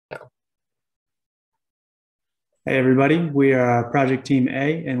Hey everybody, we are Project Team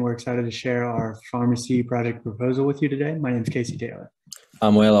A and we're excited to share our pharmacy project proposal with you today. My name is Casey Taylor.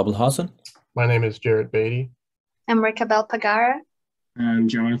 I'm Wael Abulhassan. My name is Jared Beatty. I'm Ricabel Pagara. I'm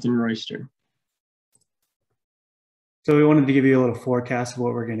Jonathan Royster. So we wanted to give you a little forecast of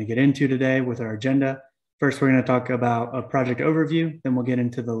what we're going to get into today with our agenda. First, we're going to talk about a project overview, then we'll get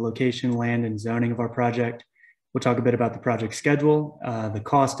into the location, land, and zoning of our project. We'll talk a bit about the project schedule, the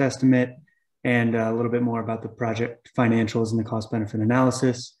cost estimate, and a little bit more about the project financials and the cost benefit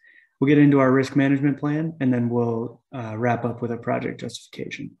analysis. We'll get into our risk management plan, and then we'll wrap up with a project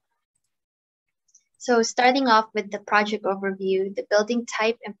justification. So starting off with the project overview, the building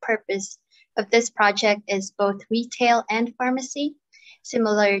type and purpose of this project is both retail and pharmacy,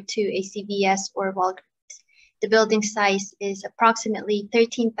 similar to a CVS or Walgreens. The building size is approximately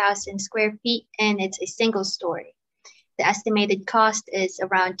 13,000 square feet and it's a single story. The estimated cost is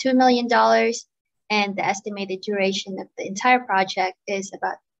around $2 million and the estimated duration of the entire project is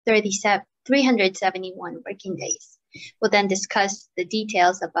about 371 working days. We'll then discuss the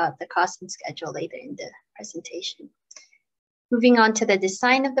details about the cost and schedule later in the presentation. Moving on to the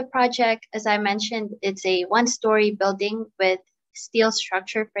design of the project, as I mentioned, it's a one-story building with steel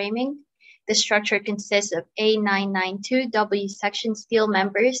structure framing. The structure consists of A992W section steel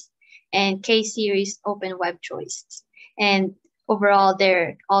members and K-series open web joists. And overall,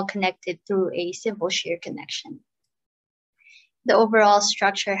 they're all connected through a simple shear connection. The overall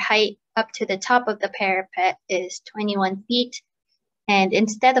structure height up to the top of the parapet is 21 feet. And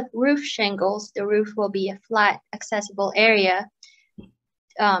instead of roof shingles, the roof will be a flat, accessible area.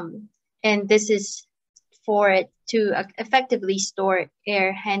 And this is for it to effectively store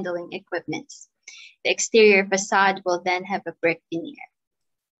air handling equipment. The exterior facade will then have a brick veneer.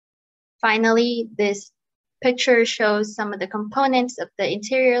 Finally, this picture shows some of the components of the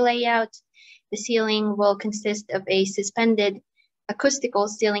interior layout. The ceiling will consist of a suspended acoustical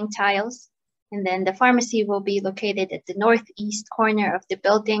ceiling tiles. And then the pharmacy will be located at the northeast corner of the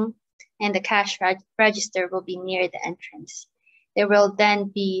building, and the cash register will be near the entrance. There will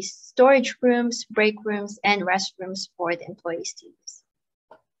then be storage rooms, break rooms, and restrooms for the employees to use.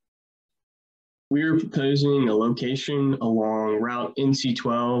 We're proposing a location along Route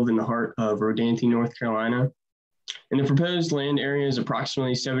NC12 in the heart of Rodanthe, North Carolina. And the proposed land area is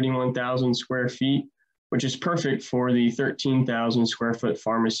approximately 71,000 square feet, which is perfect for the 13,000 square foot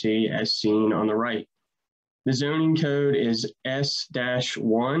pharmacy as seen on the right. The zoning code is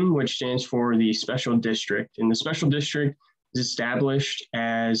S-1, which stands for the special district. And the special district is established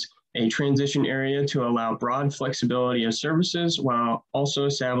as a transition area to allow broad flexibility of services while also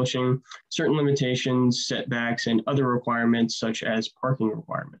establishing certain limitations, setbacks, and other requirements such as parking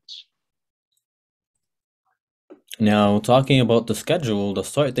requirements. Now, talking about the schedule, the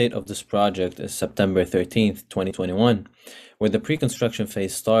start date of this project is September 13th, 2021, where the pre-construction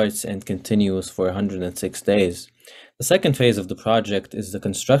phase starts and continues for 106 days. The second phase of the project is the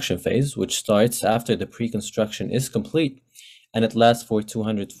construction phase, which starts after the pre-construction is complete, and it lasts for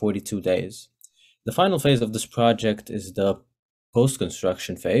 242 days. The final phase of this project is the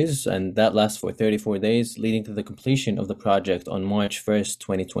post-construction phase, and that lasts for 34 days, leading to the completion of the project on March 1st,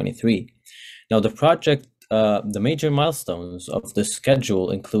 2023. Now, the major milestones of the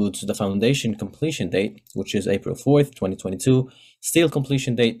schedule includes the foundation completion date, which is April 4th, 2022. Steel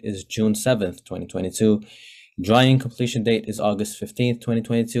completion date is June 7th, 2022. Drying completion date is August 15th,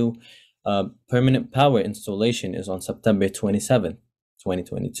 2022. Permanent power installation is on September 27th,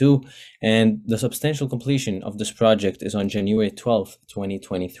 2022. And the substantial completion of this project is on January 12th,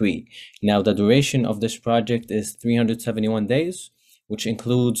 2023. Now, the duration of this project is 371 days. Which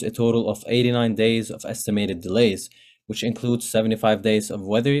includes a total of 89 days of estimated delays, which includes 75 days of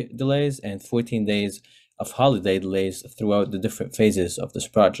weather delays and 14 days of holiday delays throughout the different phases of this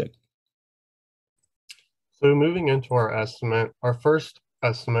project. So moving into our estimate, our first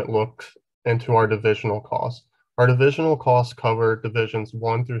estimate looks into our divisional costs. Our divisional costs cover divisions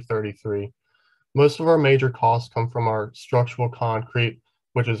 1 through 33. Most of our major costs come from our structural concrete,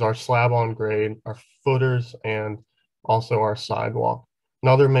 which is our slab on grade, our footers, and also our sidewalk.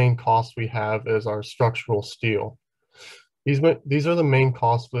 Another main cost we have is our structural steel. These are the main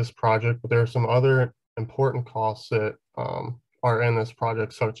costs for this project, but there are some other important costs that are in this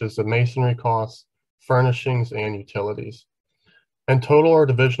project, such as the masonry costs, furnishings, and utilities. In total, our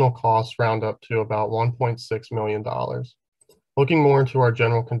divisional costs round up to about $1.6 million. Looking more into our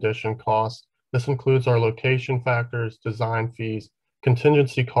general condition costs, this includes our location factors, design fees,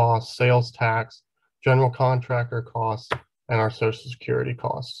 contingency costs, sales tax, general contractor costs, and our Social Security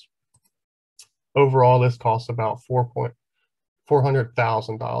costs. Overall, this costs about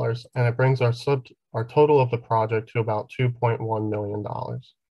 $400,000, and it brings our total of the project to about $2.1 million.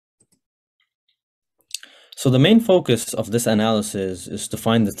 So the main focus of this analysis is to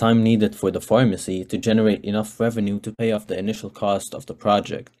find the time needed for the pharmacy to generate enough revenue to pay off the initial cost of the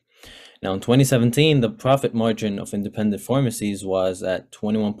project. Now, in 2017, the profit margin of independent pharmacies was at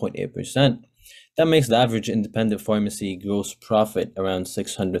 21.8%. That makes the average independent pharmacy gross profit around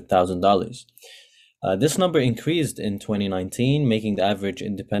 $600,000. This number increased in 2019, making the average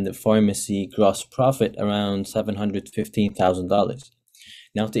independent pharmacy gross profit around $715,000.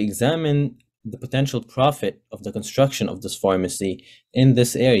 Now, to examine the potential profit of the construction of this pharmacy in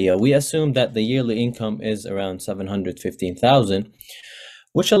this area, we assume that the yearly income is around $715,000,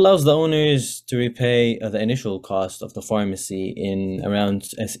 which allows the owners to repay the initial cost of the pharmacy in around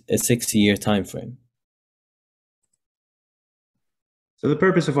a 6-year time frame. So the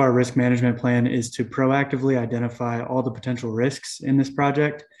purpose of our risk management plan is to proactively identify all the potential risks in this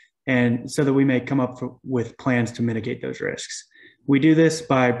project, and so that we may come up with plans to mitigate those risks. We do this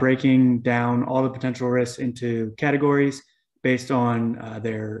by breaking down all the potential risks into categories based on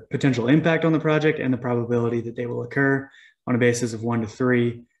their potential impact on the project and the probability that they will occur on a basis of 1 to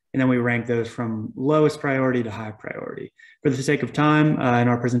 3. And then we rank those from lowest priority to high priority. For the sake of time in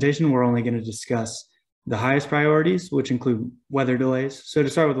our presentation, we're only going to discuss the highest priorities, which include weather delays. So to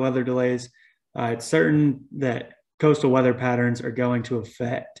start with weather delays, it's certain that coastal weather patterns are going to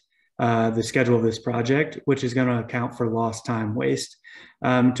affect the schedule of this project, which is going to account for lost time waste.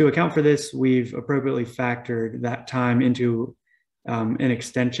 To account for this, we've appropriately factored that time into an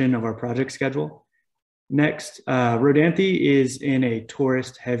extension of our project schedule. Next, Rodanthe is in a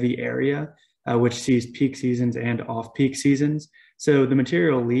tourist-heavy area, which sees peak seasons and off-peak seasons. So the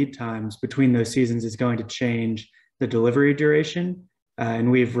material lead times between those seasons is going to change the delivery duration,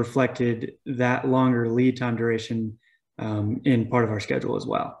 and we've reflected that longer lead time duration in part of our schedule as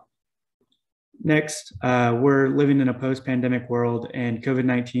well. Next, we're living in a post-pandemic world, and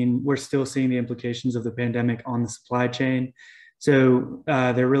COVID-19, we're still seeing the implications of the pandemic on the supply chain. So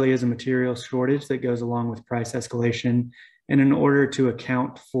there really is a material shortage that goes along with price escalation. And in order to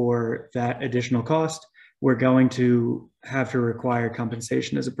account for that additional cost, we're going to have to require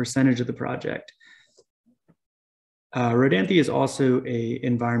compensation as a percentage of the project. Rodanthe is also an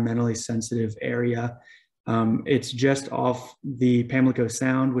environmentally sensitive area. It's just off the Pamlico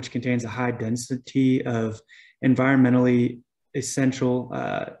Sound, which contains a high density of environmentally essential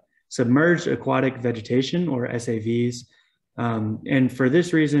submerged aquatic vegetation, or SAVs. And for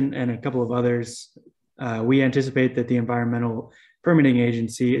this reason and a couple of others, we anticipate that the Environmental Permitting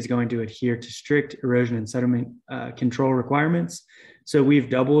Agency is going to adhere to strict erosion and sediment control requirements. So we've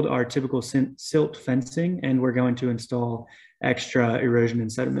doubled our typical silt fencing, and we're going to install extra erosion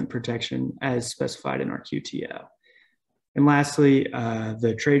and sediment protection as specified in our QTO. And lastly,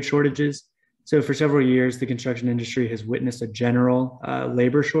 the trade shortages. So for several years, the construction industry has witnessed a general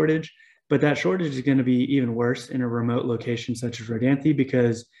labor shortage, but that shortage is going to be even worse in a remote location such as Rodanthe,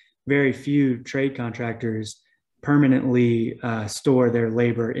 because very few trade contractors permanently store their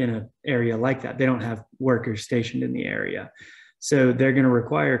labor in an area like that. They don't have workers stationed in the area. So they're going to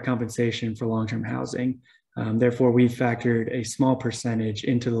require compensation for long-term housing. Therefore, we've factored a small percentage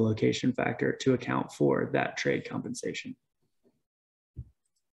into the location factor to account for that trade compensation.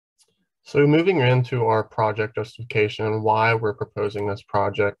 So moving into our project justification and why we're proposing this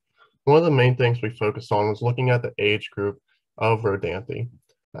project, one of the main things we focused on was looking at the age group of Rodanthe.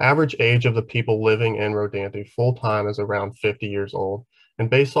 The average age of the people living in Rodanthe full-time is around 50 years old. And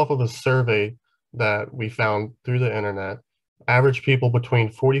based off of a survey that we found through the internet, average people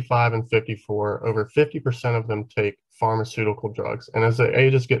between 45 and 54, over 50% of them take pharmaceutical drugs. And as the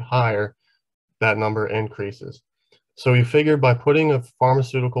ages get higher, that number increases. So we figured by putting a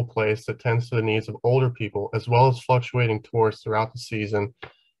pharmaceutical place that tends to the needs of older people, as well as fluctuating tourists throughout the season,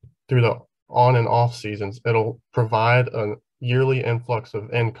 through the on and off seasons, it'll provide a yearly influx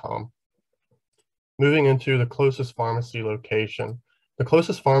of income. Moving into the closest pharmacy location. The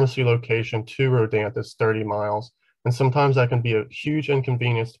closest pharmacy location to Rodanthe is 30 miles. And sometimes that can be a huge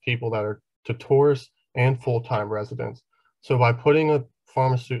inconvenience to people that are to tourists and full-time residents. So by putting a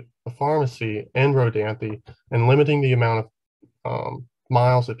pharmacy in Rodanthe and limiting the amount of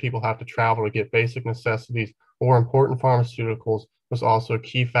miles that people have to travel to get basic necessities or important pharmaceuticals was also a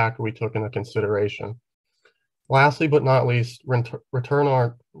key factor we took into consideration. Lastly, but not least, return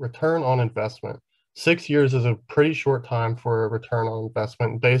on investment. 6 years is a pretty short time for a return on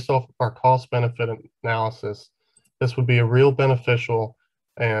investment. Based off our cost-benefit analysis, this would be a real beneficial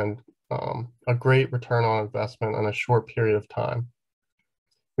and a great return on investment in a short period of time.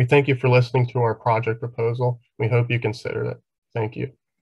 We thank you for listening to our project proposal. We hope you consider it. Thank you.